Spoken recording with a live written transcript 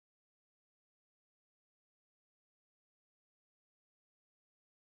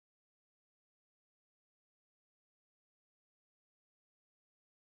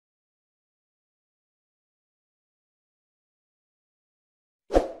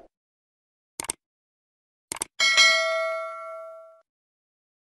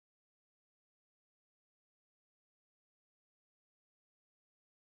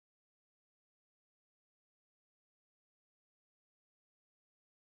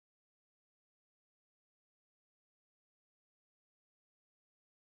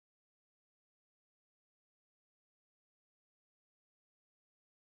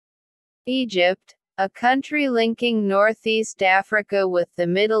Egypt, a country linking northeast Africa with the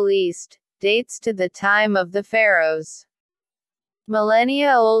Middle East, dates to the time of the pharaohs.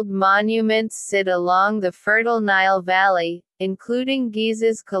 Millennia-old monuments sit along the fertile Nile Valley, including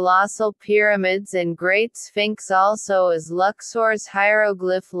Giza's colossal pyramids and Great Sphinx, also as Luxor's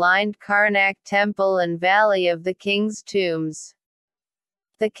hieroglyph-lined Karnak Temple and Valley of the King's Tombs.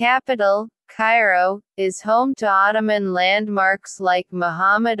 The capital, Cairo, is home to Ottoman landmarks like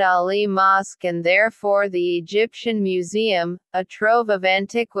Muhammad Ali Mosque and therefore the Egyptian Museum, a trove of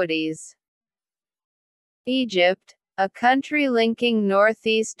antiquities. Egypt, a country linking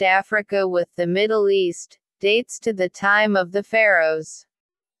northeast Africa with the Middle East, dates to the time of the pharaohs.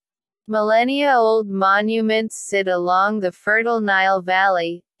 Millennia-old monuments sit along the fertile Nile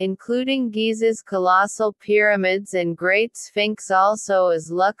Valley, including Giza's colossal pyramids and Great Sphinx, also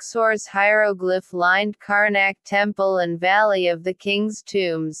as Luxor's hieroglyph-lined Karnak Temple and Valley of the King's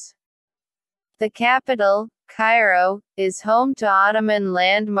Tombs. The capital, Cairo, is home to Ottoman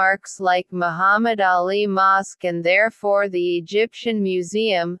landmarks like Muhammad Ali Mosque and therefore the Egyptian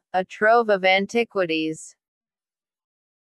Museum, a trove of antiquities.